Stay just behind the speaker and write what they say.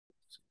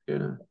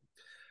Yeah.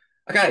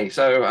 Okay,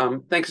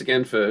 so thanks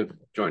again for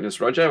joining us,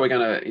 Roger. We're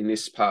going to, in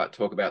this part,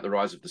 talk about the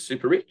rise of the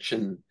super rich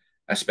and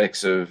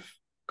aspects of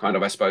kind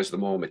of, I suppose, the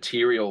more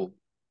material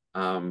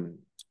um,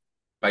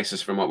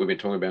 basis from what we've been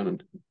talking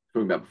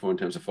about before in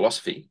terms of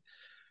philosophy.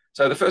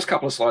 So the first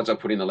couple of slides I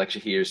put in the lecture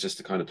here is just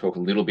to kind of talk a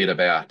little bit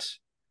about,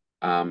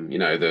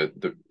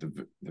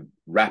 the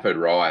rapid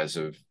rise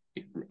of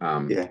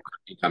Yeah.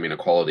 income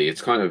inequality.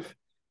 It's kind of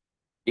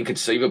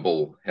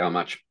inconceivable how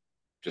much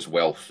just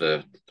wealth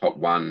the top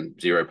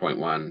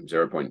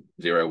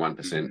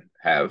 0.01%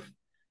 have.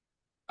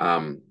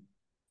 Um,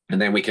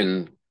 and then we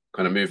can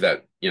kind of move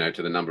that,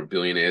 to the number of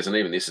billionaires. And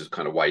even this is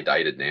kind of way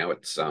dated now.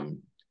 Mm.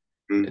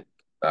 It,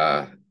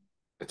 uh,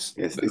 it's,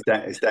 Yes,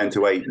 it's down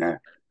to 8 now.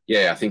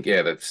 yeah, I think,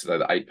 yeah, that's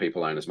the 8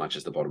 people own as much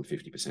as the bottom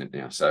 50%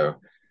 now. So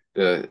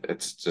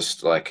it's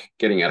just like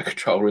getting out of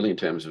control really in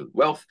terms of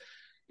wealth.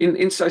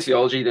 In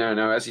sociology,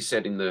 now, as you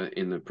said in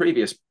the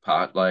previous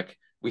part, like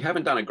we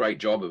haven't done a great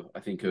job of, I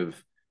think, of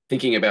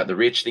thinking about the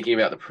rich, thinking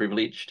about the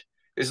privileged.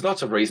 There's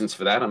lots of reasons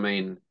for that. I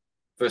mean,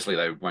 firstly,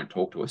 they won't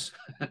talk to us,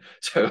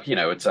 so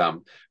it's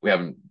we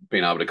haven't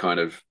been able to kind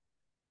of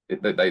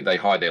they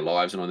hide their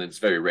lives, and it's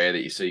very rare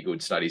that you see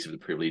good studies of the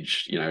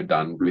privileged,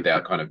 done Mm.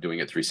 without kind of doing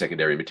it through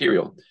secondary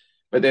material.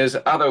 But there's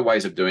other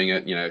ways of doing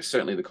it.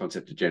 Certainly the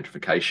concept of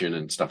gentrification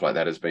and stuff like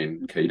that has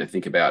been key to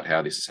think about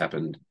how this has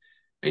happened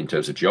in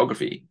terms of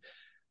geography.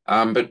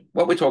 But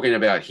what we're talking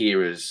about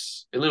here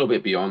is a little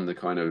bit beyond the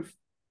kind of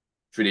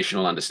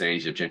traditional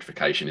understandings of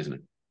gentrification, isn't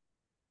it?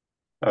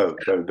 Oh,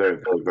 very, very,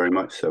 very, very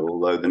much so.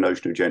 Although the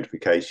notion of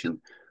gentrification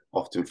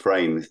often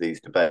frames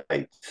these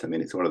debates. I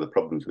mean, it's one of the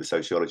problems with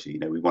sociology.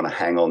 We want to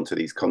hang on to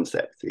these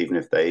concepts, even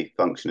if they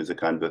function as a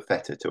kind of a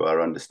fetter to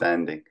our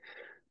understanding.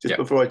 Just Yeah.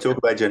 before I talk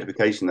about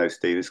gentrification, though,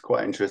 Steve, it's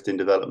quite interesting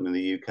development in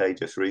the UK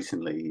just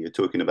recently. You're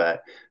talking about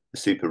the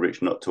super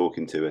rich not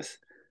talking to us.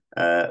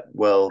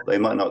 Well, they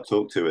might not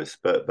talk to us,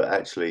 but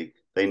actually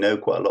they know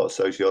quite a lot of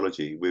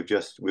sociology. We've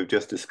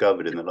just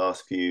discovered in the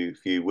last few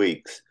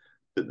weeks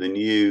that the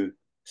new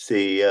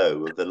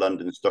CEO of the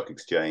London Stock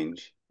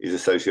Exchange is a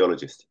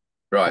sociologist,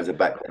 Right. has a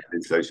background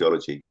in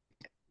sociology.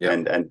 Yeah.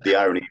 And the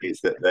irony is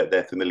that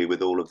they're familiar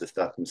with all of the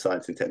stuff from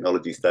science and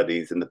technology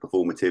studies and the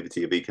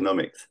performativity of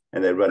economics,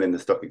 and they're running the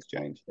stock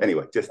exchange.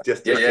 Anyway, Yeah.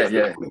 Yeah. the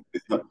Yeah. point.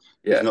 It's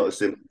Yeah. not as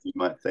simple as you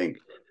might think.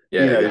 You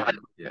Yeah. know, Yeah.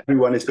 Yeah.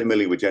 everyone is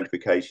familiar with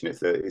gentrification.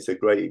 It's a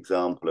great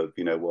example of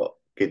what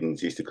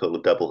Giddens used to call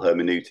a double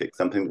hermeneutic,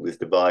 something that was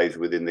devised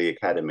within the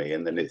academy,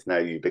 and then it's now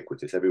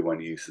ubiquitous. Everyone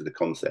uses the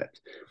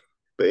concept.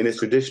 But in its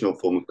traditional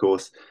form, of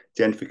course,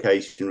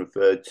 gentrification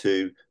referred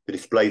to the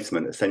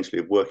displacement essentially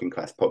of working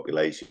class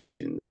populations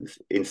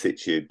in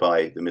situ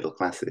by the middle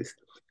classes.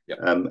 Yeah.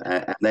 And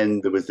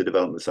then there was the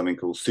development of something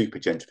called super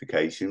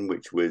gentrification,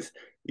 which was,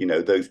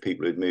 those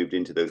people who had moved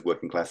into those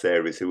working class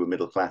areas who were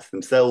middle class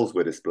themselves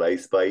were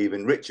displaced by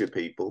even richer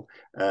people.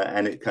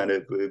 And it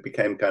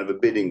became kind of a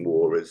bidding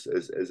war as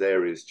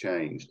areas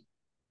changed.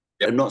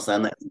 Yep. I'm not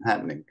saying that's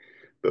happening,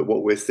 but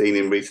what we're seeing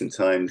in recent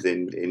times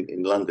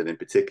in London in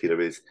particular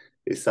is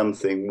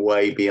something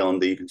way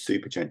beyond even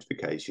super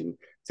gentrification,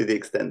 to the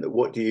extent that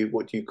what do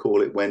you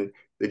call it when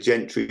the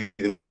gentry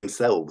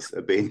themselves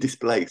are being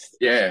displaced,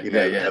 Yeah.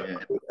 Yeah. Yeah.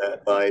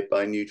 Yeah.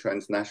 by new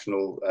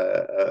transnational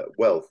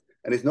wealth.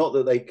 And it's not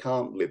that they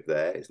can't live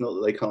there. It's not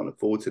that they can't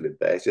afford to live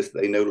there. It's just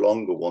that they no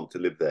longer want to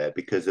live there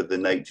because of the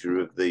nature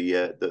of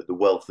the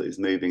wealth that is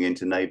moving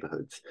into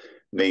neighbourhoods.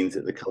 Means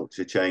that the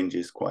culture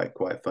changes quite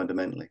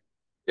fundamentally.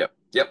 Yep.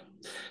 Yep.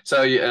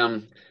 So,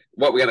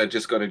 what we're going to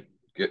just got to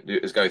do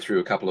is go through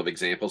a couple of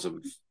examples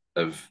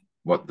of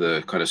what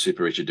the kind of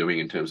super rich are doing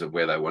in terms of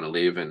where they want to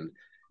live, and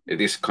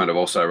this kind of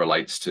also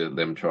relates to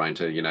them trying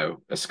to,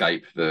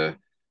 escape the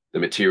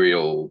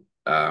material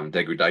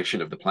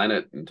degradation of the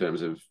planet in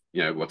terms of,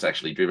 what's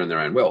actually driven their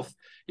own wealth.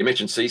 You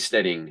mentioned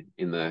seasteading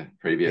in the Yeah.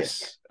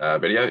 previous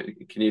video.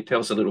 Can you tell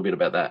us a little bit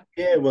about that?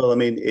 Yeah, well, I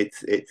mean,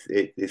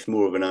 it's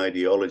more of an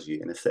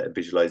ideology and a set of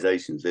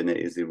visualizations than it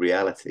is a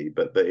reality.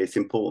 But it's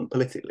important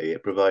politically.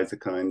 It provides a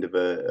kind of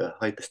a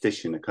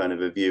hyperstition, a kind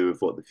of a view of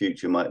what the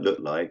future might look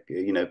like,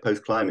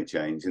 post climate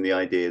change, and the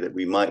idea that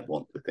we might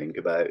want to think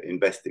about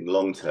investing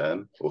long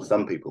term, or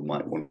some people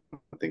might want to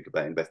think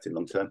about investing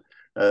long term,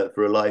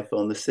 for a life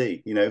on the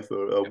sea.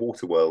 For a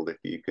water world, if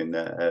you can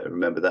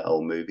remember that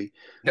old movie.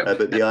 Yep.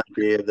 But the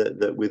idea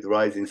that with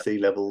rising sea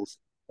levels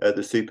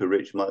the super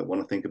rich might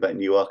want to think about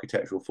new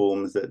architectural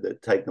forms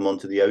that take them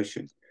onto the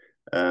ocean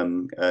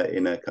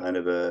in a kind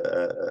of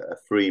a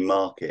free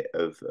market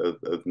of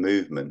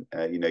movement.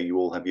 You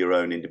all have your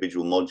own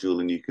individual module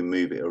and you can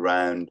move it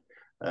around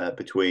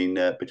between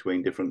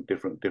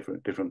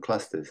different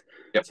clusters.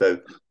 Yep. So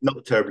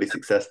not terribly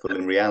successful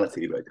in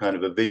reality, but kind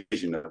of a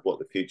vision of what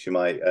the future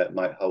might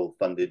hold,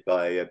 funded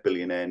by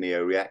billionaire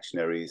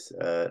neo-reactionaries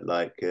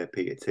like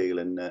Peter Thiel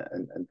and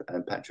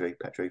Patrick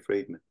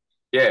Friedman.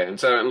 Yeah, and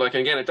so like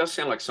again, it does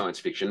sound like science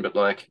fiction, but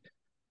like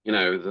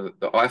the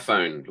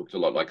iPhone looked a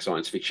lot like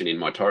science fiction in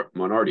my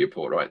Minority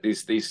Report, right?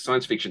 These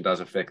science fiction does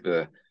affect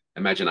the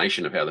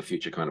imagination of how the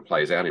future kind of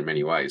plays out in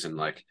many ways, and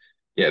like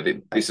yeah,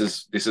 this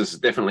is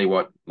definitely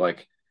what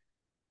like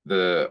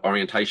the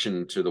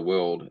orientation to the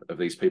world of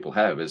these people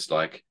have is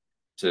like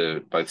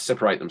to both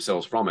separate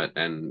themselves from it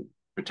and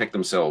protect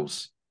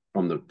themselves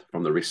from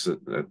the risks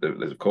that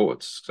it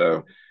causes.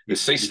 So the You can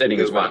seasteading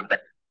go is back. one.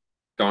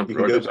 Go on, You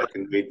can Roger. go back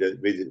and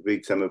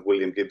read some of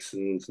William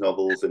Gibson's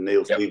novels and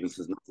Neil Yep.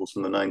 Stephenson's novels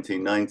from the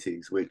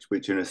 1990s,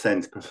 which in a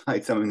sense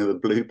provide something of a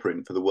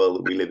blueprint for the world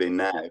that we live in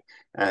now,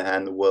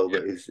 and the world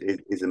Yep.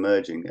 that is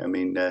emerging. I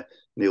mean,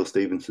 Neil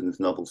Stephenson's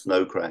novel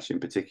Snow Crash, in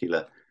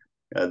particular,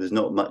 there's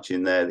not much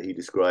in there that he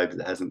describes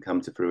that hasn't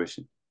come to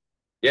fruition.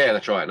 Yeah,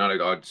 that's right. No,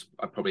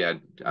 I'd probably add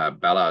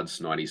Ballard's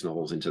 '90s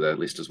novels into that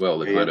list as well.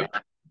 The Yeah, kind yeah,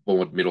 of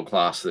forward middle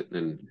class that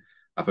and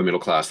upper middle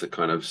class that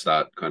kind of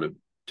start kind of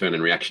turning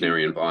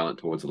reactionary and violent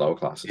towards the lower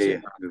classes. yeah. Yeah.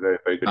 A very,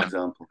 very good Um,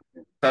 example.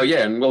 so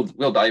yeah, and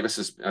Will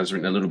Davis has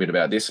written a little bit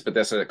about this, but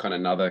that's a kind of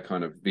another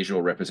kind of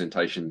visual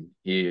representation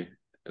here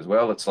as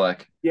well. It's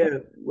like Yeah,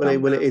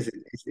 well, it is.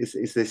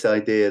 It's this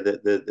idea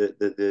that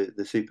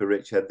the super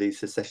rich have these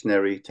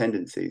secessionary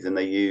tendencies, and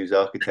they use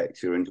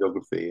architecture and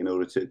geography in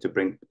order to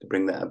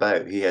bring that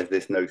about. He has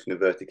this notion of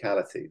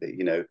verticality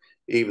that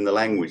even the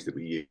language that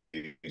we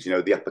use,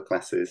 the upper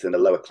classes and the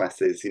lower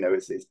classes,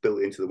 it's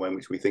built into the way in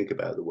which we think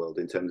about the world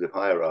in terms of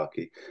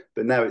hierarchy.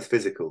 But now it's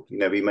physical. He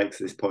makes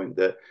this point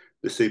that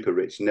the super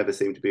rich never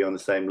seem to be on the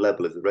same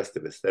level as the rest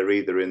of us. They're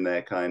either in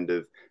their kind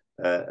of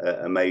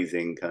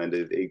amazing kind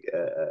of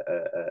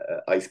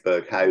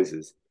iceberg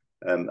houses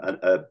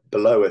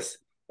below us,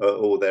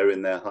 or they're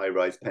in their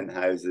high-rise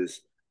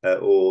penthouses,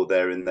 or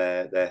they're in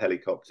their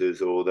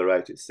helicopters, or they're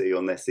out at sea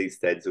on their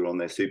seasteads or on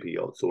their super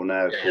yachts, or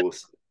now, of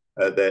course,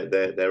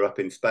 they're up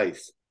in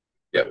space.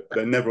 yeah, But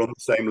they're never on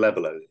the same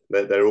level.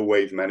 They're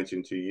always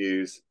managing to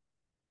use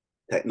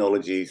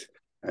technologies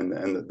and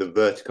the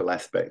vertical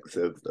aspects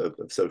of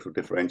social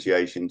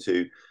differentiation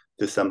to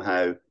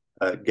somehow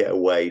get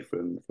away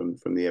from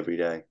the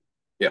everyday.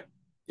 yeah,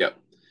 yeah.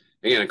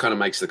 Again, it kind of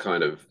makes the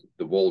kind of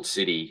the walled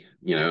city,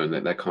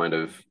 and that kind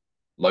of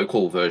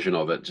local version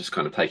of it, just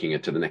kind of taking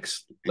it to the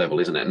next level,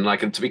 isn't it? And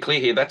like, and to be clear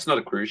here, that's not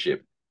a cruise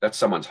ship. That's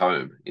someone's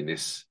home in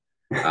this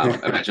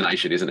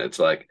imagination, isn't it? It's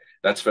like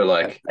that's for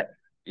like,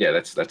 yeah,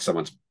 that's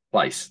someone's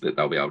place that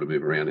they'll be able to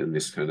move around in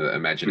this kind of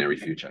imaginary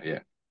future. Yeah.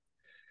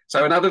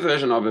 So another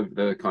version of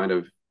the kind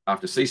of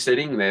after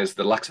seasteading, there's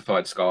the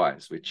Luxified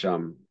Skies, which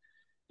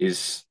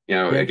is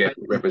Yeah. again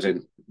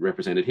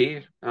represented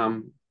here.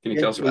 Can you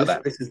Yeah, tell us well,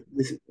 about that?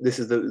 this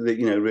is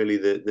the really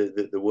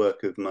the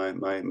work of my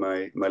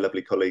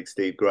lovely colleague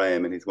Steve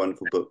Graham in his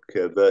wonderful book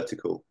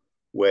Vertical,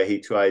 where he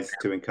tries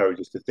to encourage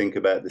us to think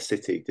about the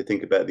city, to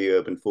think about the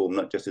urban form,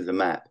 not just as a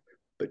map,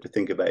 but to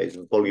think about its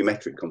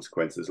volumetric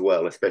consequences as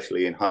well,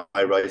 especially in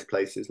high-rise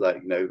places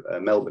like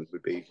Melbourne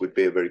would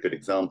be a very good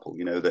example.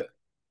 That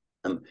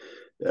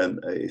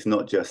it's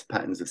not just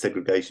patterns of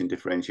segregation,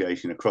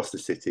 differentiation across the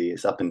city;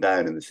 it's up and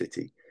down in the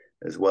city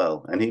as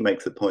well. And he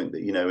makes the point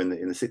that in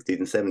the 60s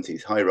and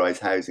 70s, high-rise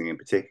housing in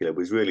particular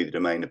was really the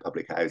domain of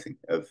public housing,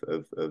 of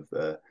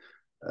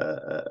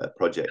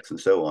projects and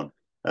so on.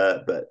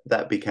 But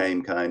that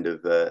became kind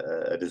of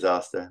a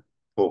disaster: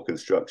 poor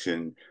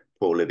construction,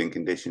 poor living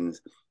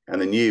conditions,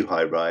 and the new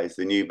high-rise,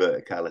 the new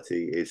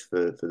verticality is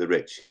for the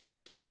rich.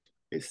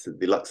 It's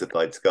the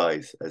luxified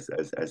skies,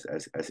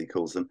 as he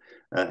calls them.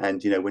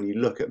 And when you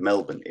look at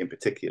Melbourne in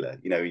particular,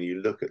 when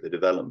you look at the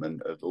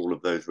development of all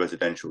of those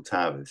residential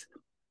towers,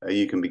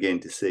 you can begin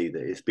to see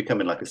that it's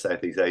becoming like a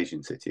Southeast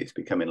Asian city. It's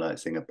becoming like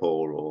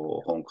Singapore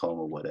or Hong Kong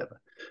or whatever,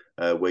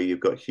 where you've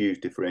got huge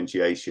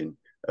differentiation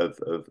of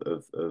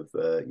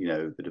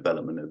the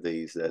development of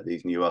these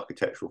new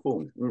architectural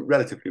forms,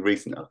 relatively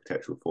recent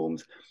architectural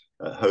forms,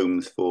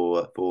 homes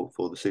for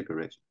the super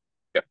rich.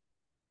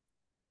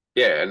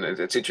 Yeah, and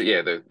it's interesting.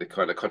 Yeah, the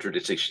kind of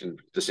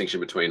distinction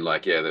between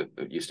like it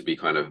used to be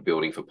kind of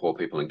building for poor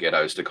people in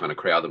ghettos to kind of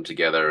crowd them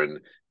together and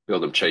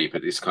build them cheap.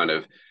 But this kind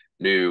of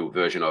new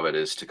version of it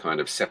is to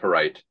kind of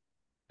separate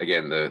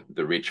again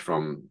the rich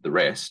from the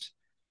rest.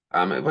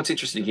 What's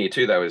interesting here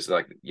too, though, is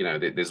like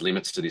there's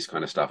limits to this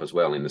kind of stuff as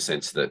well, in the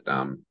sense that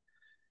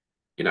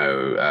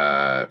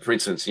for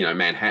instance,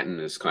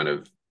 Manhattan is kind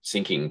of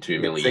sinking 2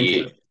 million a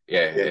year. Thinking,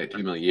 Yeah, yeah, yeah, 2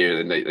 million a year,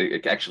 and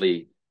they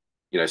actually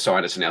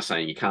scientists are now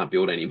saying you can't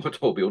build any more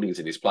tall buildings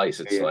in this place.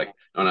 It's yeah. like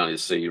not only the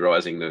sea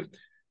rising,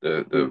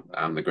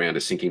 the ground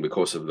is sinking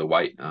because of the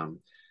weight.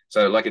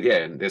 So like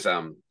yeah, and there's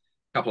a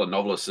couple of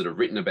novelists that have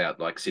written about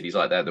like cities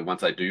like that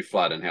once they do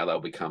flood and how they'll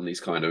become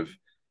these kind of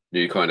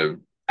new kind of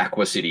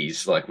aqua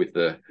cities, like with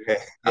the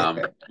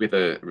Yeah.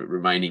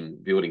 remaining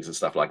buildings and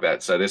stuff like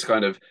that. So there's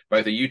kind of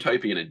both a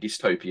utopian and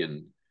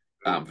dystopian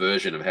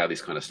version of how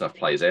this kind of stuff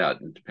plays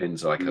out. And it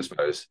depends, like I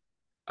suppose,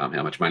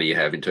 how much money you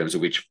have in terms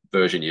of which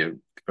version you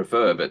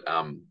prefer. But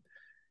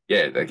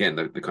yeah, again,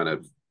 the kind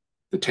of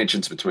the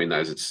tensions between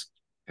those, it's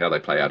how they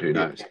play out. Who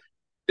knows?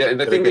 Yeah, and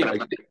the But thing again,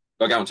 that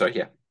I'll go on. Sorry,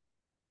 yeah,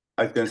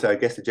 I was going to say, I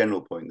guess the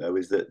general point though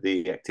is that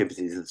the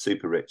activities of the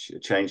super rich are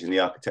changing the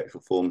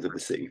architectural forms of the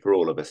city for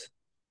all of us.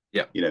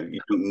 yeah, You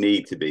don't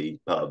need to be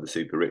part of the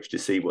super rich to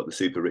see what the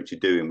super rich are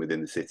doing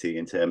within the city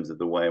in terms of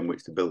the way in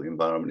which the built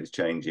environment is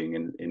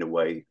changing in a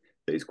way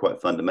that is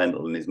quite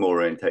fundamental and is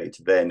more orientated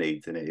to their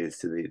needs than it is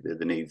to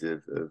the needs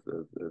of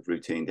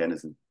routine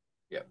denizens.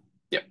 Yeah,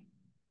 yeah.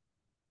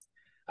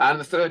 And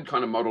the third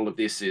kind of model of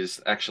this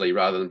is actually,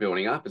 rather than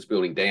building up, it's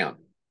building down.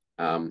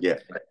 Yeah.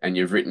 And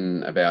you've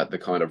written about the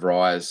kind of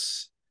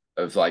rise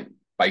of like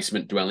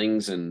basement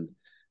dwellings and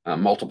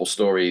multiple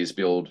stories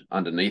built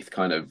underneath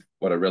kind of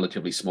what are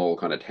relatively small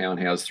kind of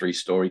townhouse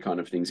 3-story kind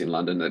of things in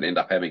London that end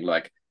up having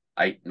like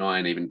 8,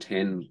 9, even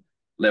 10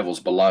 levels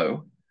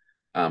below.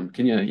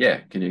 Can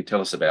you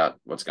tell us about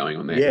what's going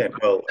on there? Yeah,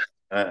 well,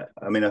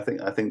 I mean, I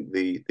think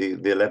the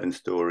 11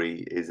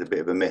 story is a bit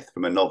of a myth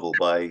from a novel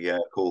by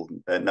called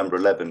Number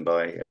 11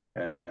 by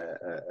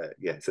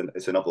yeah,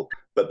 it's a novel,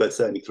 but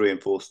certainly 3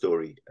 and 4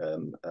 story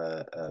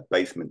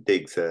basement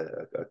digs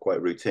are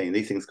quite routine.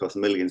 These things cost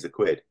millions of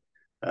quid,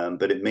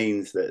 but it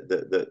means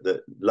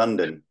that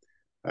London,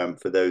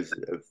 for those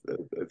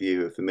of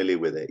you who are familiar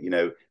with it, you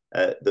know,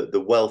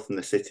 the wealth in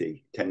the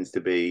city tends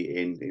to be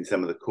in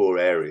some of the core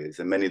areas,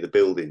 and many of the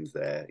buildings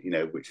there, you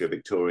know, which are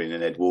Victorian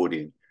and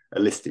Edwardian,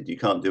 are listed. You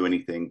can't do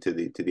anything to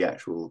the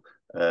actual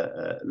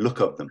look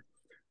of them.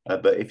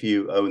 But if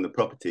you own the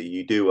property,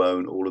 you do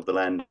own all of the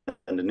land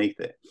underneath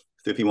it.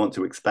 So if you want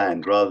to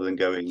expand, rather than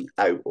going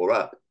out or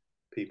up,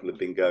 people have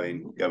been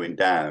going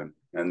down,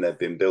 and they've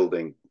been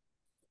building,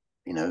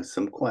 you know,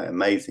 some quite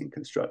amazing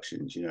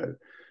constructions. You know,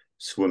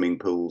 swimming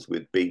pools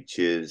with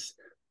beaches,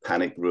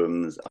 panic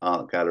rooms,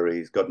 art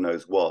galleries, God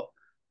knows what,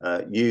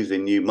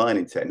 using new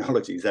mining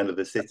technologies under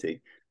the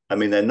city. I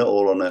mean, they're not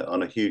all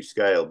on a huge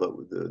scale, but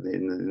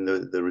in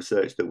the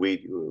research that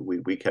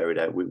we carried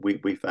out,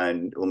 we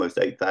found almost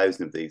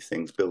 8,000 of these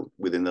things built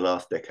within the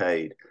last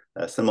decade.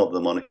 Some of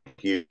them on a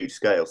huge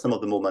scale, some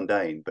of them more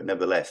mundane, but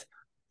nevertheless,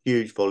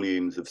 huge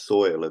volumes of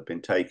soil have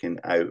been taken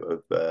out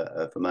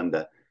of from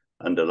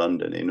under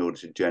London in order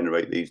to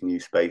generate these new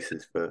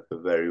spaces for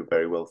very,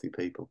 very wealthy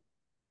people.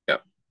 Yeah.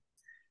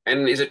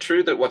 And is it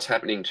true that what's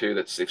happening too,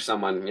 that's if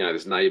someone, you know,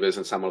 there's neighbors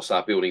and someone will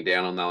start building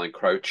down and they'll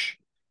encroach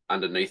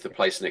underneath the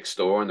place next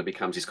door, and there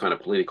becomes this kind of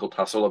political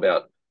tussle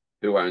about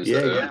who owns the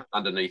earth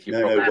underneath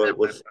your property?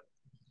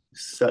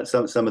 Well,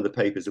 some of the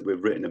papers that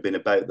we've written have been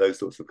about those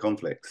sorts of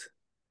conflicts.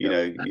 You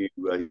know,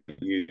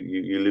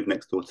 you live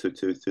next door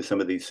to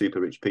some of these super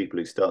rich people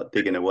who start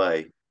digging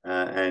away,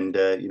 and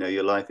you know,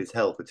 your life is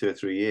hell for 2 or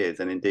 3 years,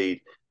 and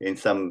indeed, in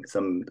some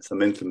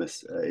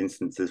infamous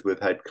instances, we've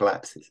had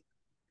collapses.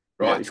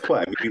 Right, you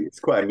know, it's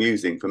quite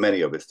amusing for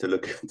many of us to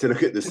look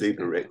at the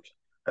super rich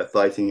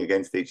fighting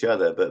against each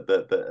other,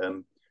 but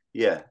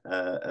yeah,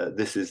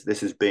 this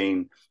has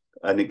been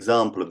an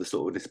example of the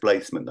sort of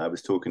displacement that I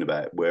was talking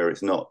about, where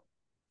it's not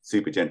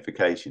super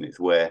gentrification, it's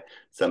where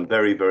some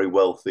very, very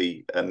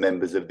wealthy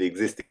members of the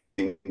existing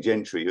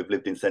gentry who have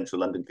lived in central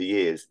London for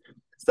years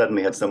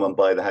suddenly have someone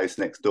buy the house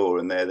next door,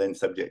 and they're then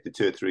subject to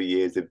 2 or 3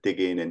 years of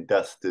digging and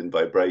dust and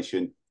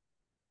vibration,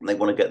 and they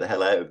want to get the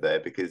hell out of there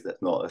because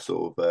that's not a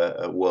sort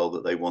of a world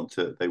that they want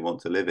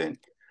to live in.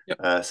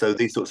 Yep. So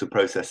these sorts of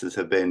processes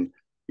have been,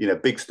 you know,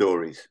 big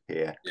stories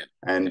here,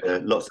 and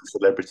lots of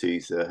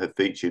celebrities have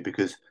featured,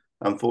 because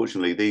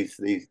unfortunately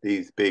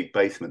these big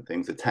basement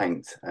things are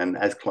tanked, and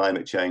as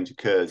climate change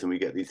occurs and we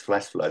get these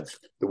flash floods,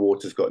 the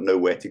water's got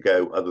nowhere to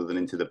go other than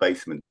into the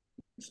basement.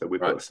 So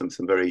we've got some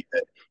very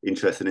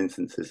interesting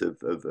instances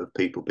of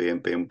people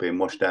being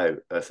washed out.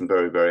 Some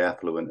very, very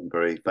affluent and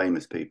very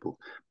famous people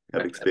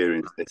have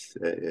experienced this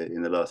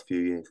in the last few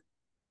years.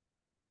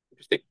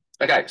 Interesting.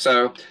 Okay,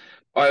 so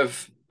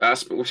we've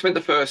spent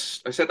I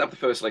set up the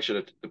first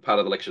lecture, part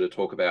of the lecture, to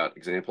talk about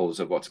examples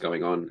of what's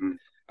going on,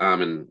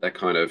 and that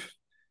kind of,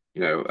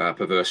 you know,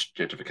 perverse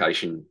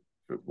gentrification,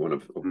 for want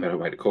of a better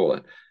way to call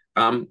it.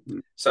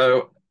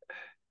 So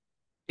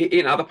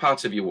in other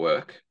parts of your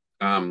work,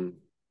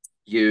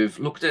 you've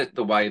looked at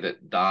the way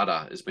that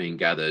data is being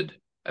gathered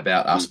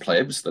about us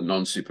plebs, the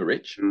non-super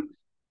rich,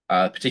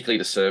 particularly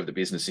to serve the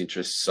business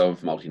interests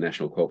of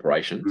multinational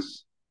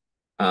corporations.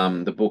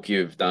 The book,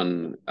 you've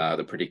done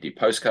the predictive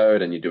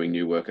postcode, and you're doing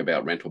new work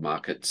about rental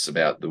markets,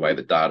 about the way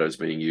that data is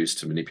being used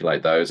to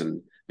manipulate those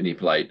and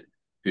manipulate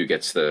who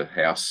gets the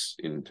house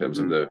in terms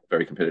of the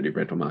very competitive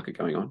rental market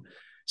going on.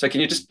 So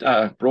can you just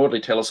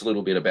broadly tell us a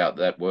little bit about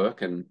that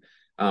work? And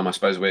I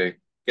suppose we're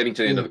getting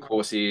to the end of the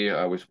course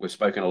here. We've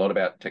spoken a lot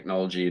about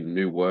technology and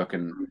new work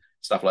and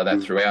stuff like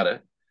that throughout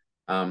it.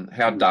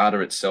 How data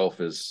itself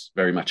is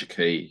very much a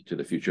key to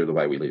the future of the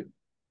way we live.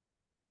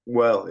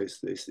 Well,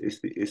 it's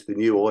the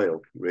new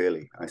oil,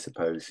 really, I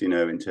suppose, you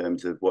know, in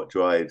terms of what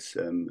drives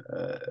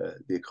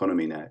the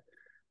economy now.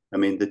 I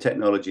mean, the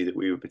technology that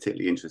we were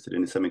particularly interested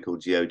in is something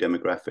called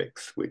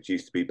geodemographics, which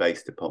used to be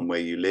based upon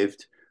where you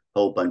lived. A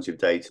whole bunch of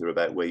data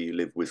about where you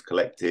live was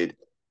collected,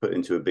 put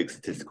into a big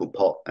statistical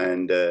pot,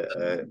 and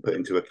put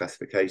into a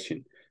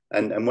classification.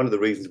 And one of the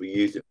reasons we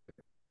used it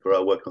for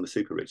our work on the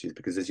super rich is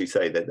because, as you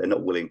say, they're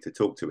not willing to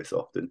talk to us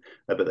often,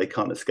 but they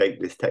can't escape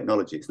this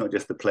technology. It's not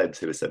just the plebs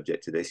who are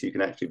subject to this. You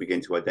can actually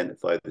begin to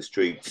identify the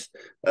streets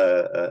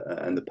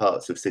and the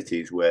parts of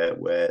cities where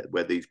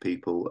these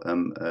people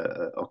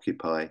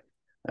occupy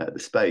the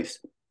space.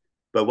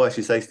 But what I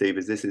should say, Steve,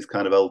 is this is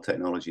kind of old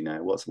technology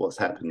now. What's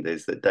happened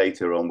is that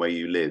data on where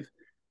you live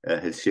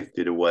has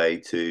shifted away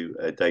to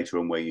data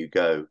on where you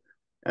go,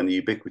 and the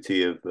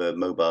ubiquity of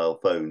mobile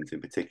phones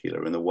in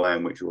particular, and the way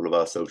in which all of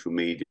our social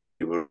media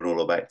and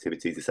all of our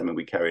activities is something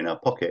we carry in our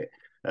pocket.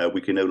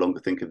 We can no longer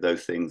think of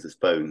those things as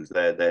phones.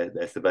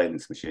 They're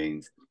surveillance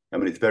machines. I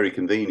mean, it's very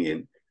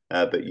convenient,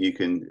 but you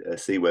can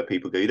see where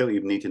people go. You don't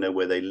even need to know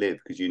where they live,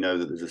 because you know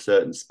that there's a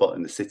certain spot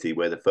in the city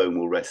where the phone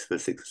will rest for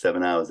 6 or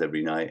 7 hours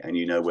every night, and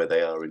you know where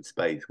they are in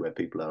space, where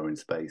people are in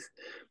space.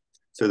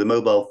 So the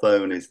mobile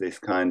phone is this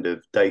kind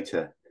of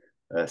data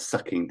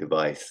sucking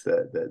device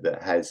that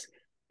has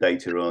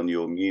data on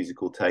your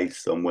musical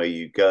tastes, on where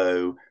you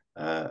go,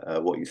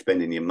 what you're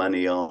spending your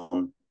money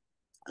on.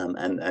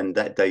 And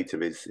that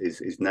data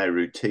is now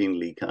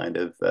routinely kind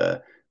of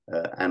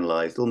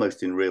analyzed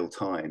almost in real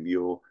time.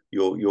 You're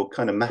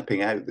kind of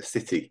mapping out the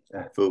city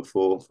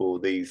for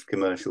these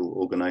commercial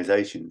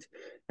organizations,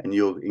 and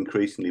you're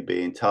increasingly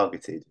being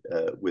targeted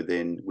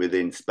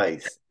within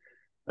space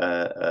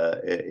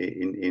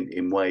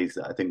in ways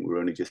that I think we're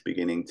only just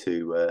beginning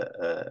to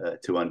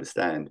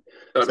understand.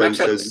 So it maps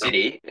out the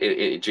city,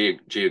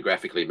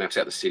 geographically, it maps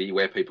out the city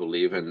where people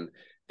live, and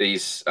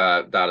these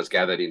data is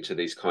gathered into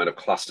these kind of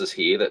clusters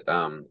here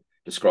that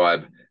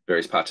describe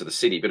various parts of the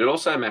city. But it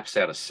also maps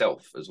out a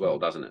self as well,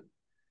 doesn't it?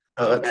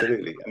 Oh,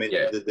 absolutely. I mean,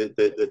 yeah.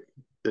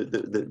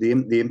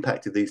 The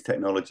impact of these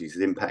technologies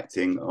is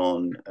impacting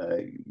on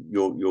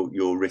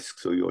your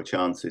risks or your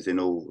chances in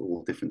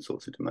all different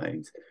sorts of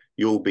domains.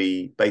 You'll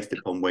be, based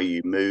upon where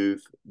you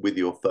move with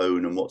your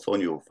phone and what's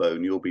on your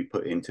phone, you'll be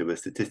put into a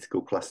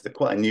statistical cluster,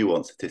 quite a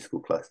nuanced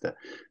statistical cluster,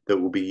 that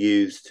will be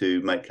used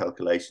to make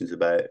calculations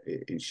about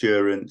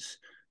insurance,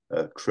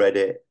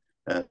 credit,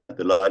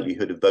 the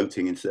likelihood of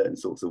voting in certain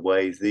sorts of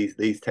ways.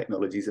 These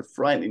technologies are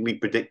frighteningly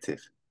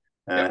predictive.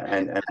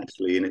 And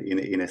actually,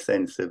 in a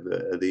sense of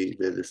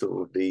the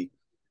sort of the,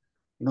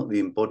 not the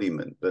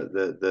embodiment, but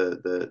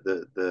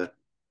the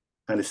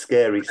kind of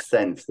scary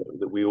sense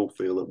that we all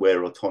feel that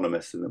we're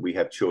autonomous and that we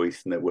have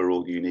choice and that we're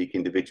all unique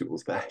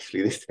individuals. But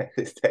actually,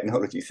 this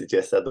technology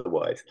suggests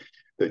otherwise.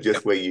 That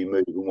just where you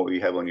move and what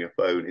you have on your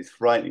phone is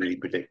frighteningly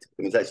predictive,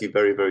 and it's actually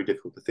very, very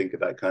difficult to think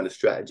about kind of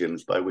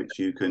stratagems by which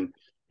you can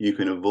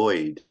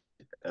avoid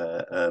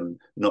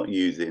not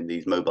using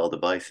these mobile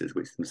devices,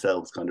 which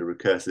themselves kind of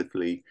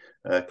recursively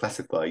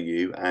classify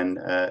you, and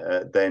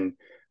then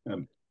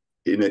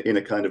in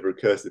a kind of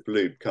recursive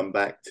loop come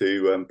back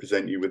to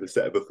present you with a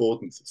set of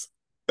affordances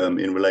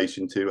in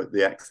relation to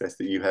the access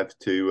that you have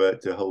to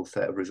a whole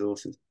set of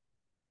resources.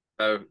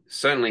 So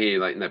certainly,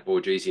 like in that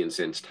Borgesian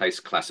sense,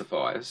 taste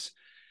classifiers.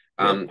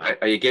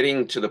 Are you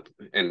getting to the,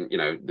 and you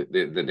know,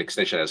 the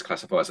extension as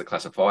classifier is a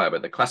classifier,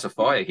 but the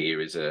classifier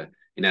here is a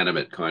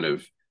inanimate kind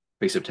of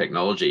piece of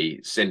technology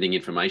sending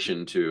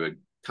information to a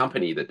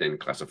company that then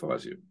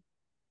classifies you.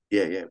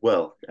 Yeah.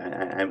 Well,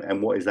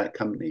 and what is that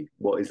company?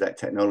 What is that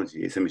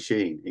technology? It's a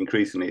machine.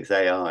 Increasingly, it's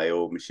AI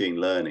or machine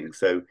learning.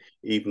 So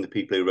even the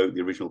people who wrote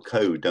the original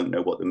code don't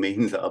know what the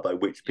means are by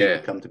which people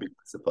come to be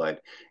classified.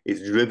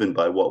 It's driven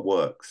by what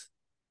works.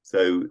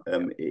 So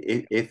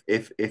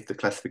if the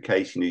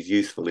classification is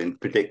useful in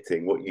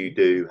predicting what you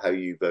do, how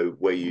you vote,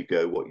 where you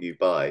go, what you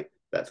buy,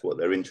 that's what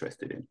they're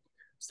interested in.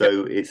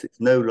 So it's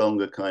no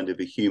longer kind of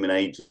a human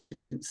agent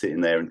sitting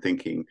there and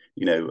thinking,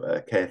 you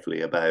know,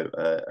 carefully about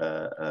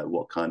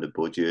what kind of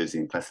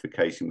Borgesian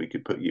classification we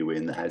could put you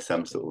in that has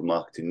some sort of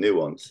marketing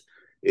nuance.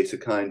 It's a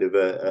kind of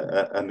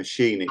a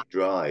machinic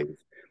drive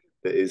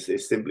that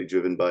is simply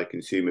driven by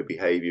consumer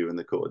behavior and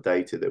the kind of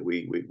data that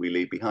we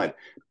leave behind.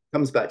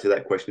 Comes back to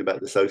that question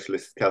about the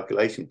socialist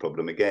calculation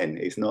problem again.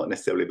 It's not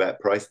necessarily about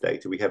price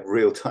data. We have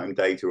real-time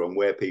data on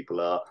where people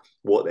are,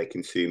 what they're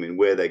consuming,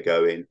 where they're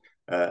going,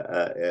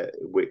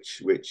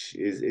 which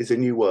is a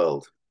new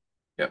world.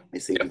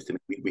 It seems to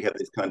me we have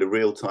this kind of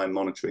real-time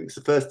monitoring. It's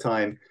the first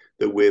time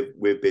that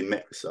we've been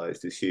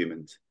metricized as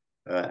humans,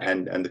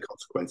 and the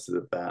consequences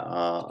of that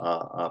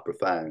are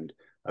profound.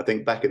 I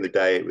think back in the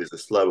day it was a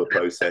slower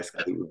process.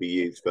 It would be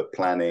used for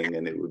planning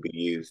and it would be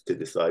used to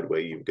decide where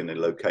you're going to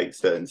locate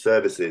certain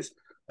services.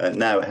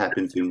 Now it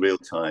happens in real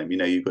time. You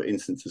know, you've got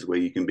instances where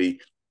you can be,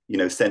 you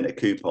know, sent a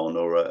coupon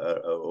or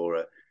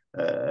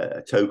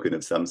a token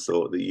of some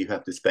sort that you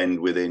have to spend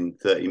within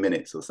 30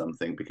 minutes or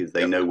something, because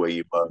they know where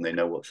you are and they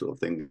know what sort of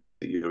thing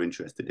that you're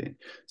interested in.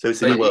 So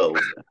it's a new world.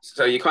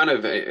 So you kind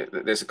of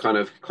there's a kind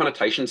of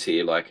connotations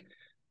here, like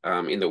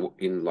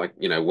in like,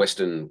 you know,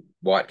 Western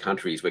white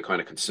countries, we're kind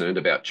of concerned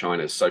about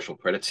China's social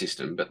credit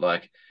system, but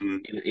like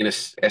in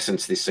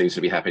essence, this seems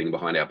to be happening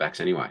behind our backs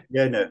anyway.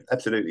 Yeah, no,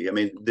 absolutely. I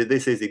mean,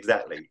 this is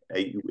exactly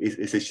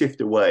it's a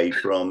shift away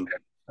from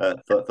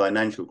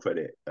financial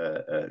credit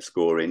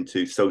scoring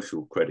to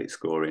social credit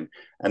scoring.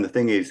 And the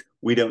thing is,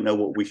 we don't know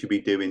what we should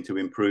be doing to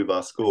improve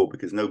our score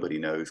because nobody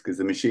knows, because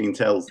the machine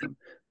tells them.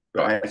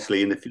 But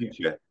actually, in the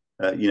future,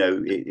 you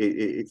know,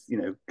 it's, you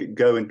know,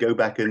 go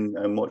back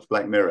and watch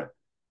Black Mirror.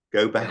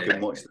 Go back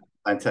and watch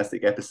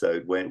fantastic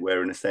episode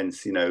where in a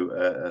sense,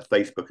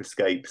 Facebook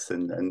escapes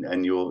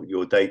and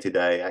your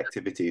day-to-day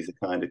activities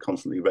are kind of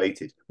constantly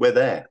rated. We're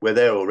there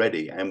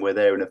already, and we're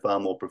there in a far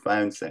more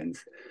profound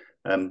sense.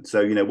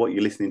 So what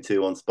you're listening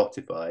to on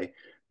Spotify,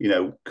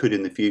 could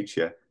in the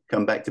future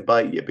come back to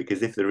bite you,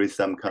 because if there is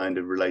some kind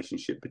of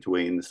relationship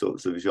between the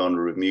sorts of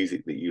genre of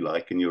music that you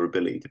like and your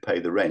ability to pay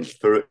the rent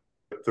for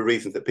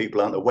reasons that people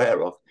aren't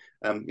aware of,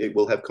 it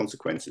will have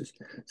consequences.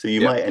 So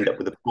you might end up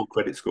with a poor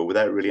credit score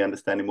without really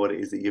understanding what it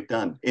is that you've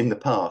done in the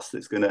past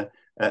that's going to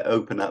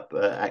open up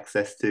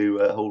access to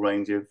a whole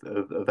range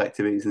of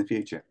activities in the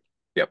future.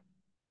 Yep.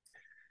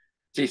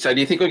 Gee, so do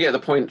you think we'll get to the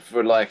point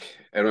for like,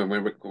 and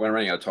when we're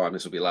running out of time,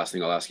 this will be the last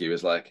thing I'll ask you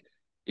is like,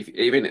 if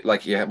even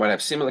like you might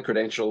have similar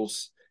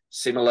credentials,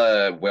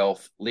 similar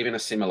wealth, live in a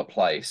similar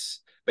place,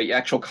 but your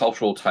actual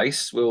cultural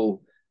tastes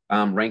will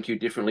rank you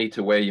differently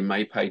to where you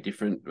may pay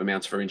different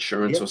amounts for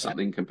insurance or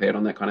something compared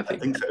on that kind of thing?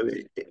 I think so.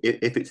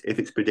 If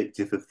it's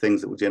predictive of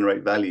things that will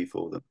generate value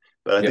for them.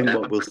 But I think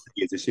what we'll see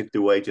is a shift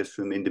away just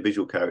from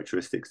individual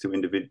characteristics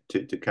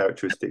to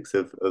characteristics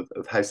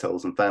of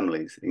households and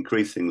families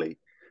increasingly.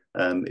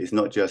 It's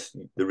not just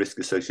the risk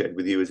associated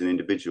with you as an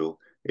individual.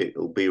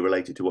 It'll be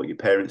related to what your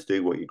parents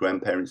do, what your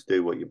grandparents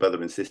do, what your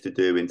brother and sister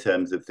do, in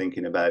terms of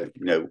thinking about,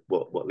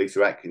 what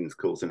Lisa Atkins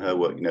calls in her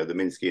work, the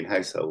Minskyan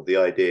household, the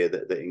idea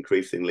that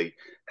increasingly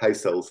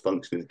households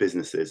function as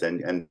businesses,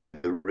 and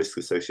the risk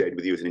associated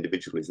with you as an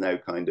individual is now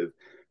kind of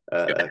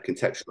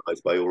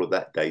contextualized by all of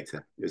that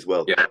data as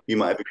well. You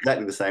might have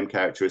exactly the same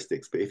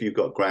characteristics, but if you've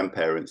got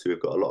grandparents who have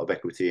got a lot of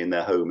equity in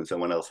their home and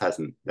someone else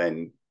hasn't,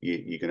 then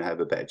you're going to have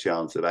a better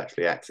chance of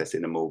actually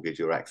accessing a mortgage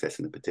or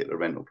accessing a particular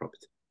rental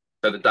property.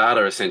 So the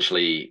data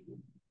essentially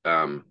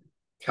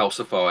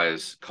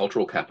calcifies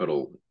cultural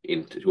capital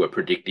into a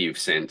predictive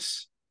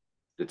sense.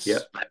 That's in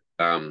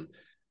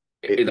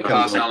the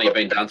past only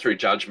been done through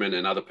judgment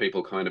and other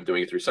people kind of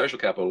doing it through social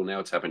capital. Now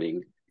it's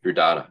happening through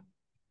data.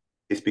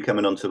 It's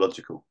becoming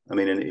ontological. I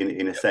mean,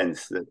 in a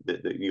sense,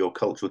 that your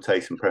cultural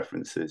tastes and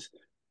preferences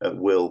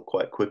will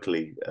quite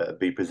quickly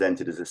be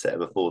presented as a set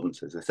of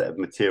affordances, a set of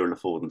material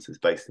affordances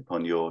based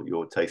upon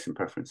your tastes and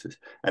preferences,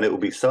 and it will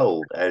be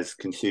sold as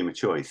consumer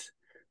choice.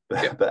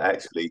 But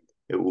actually,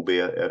 it will be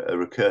a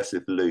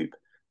recursive loop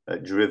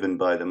driven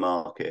by the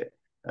market,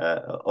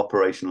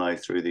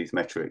 operationalized through these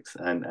metrics,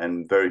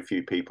 and very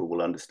few people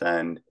will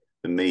understand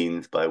the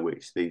means by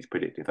which these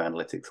predictive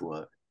analytics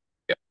work.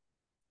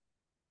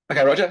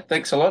 Okay, Roger,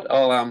 thanks a lot.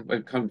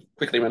 We've come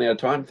quickly running out of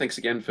time. Thanks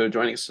again for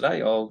joining us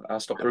today. I'll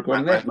stop the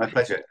recording there. My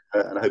pleasure,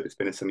 and I hope it's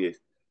been of some use.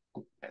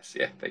 Yes,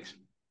 yeah, thanks.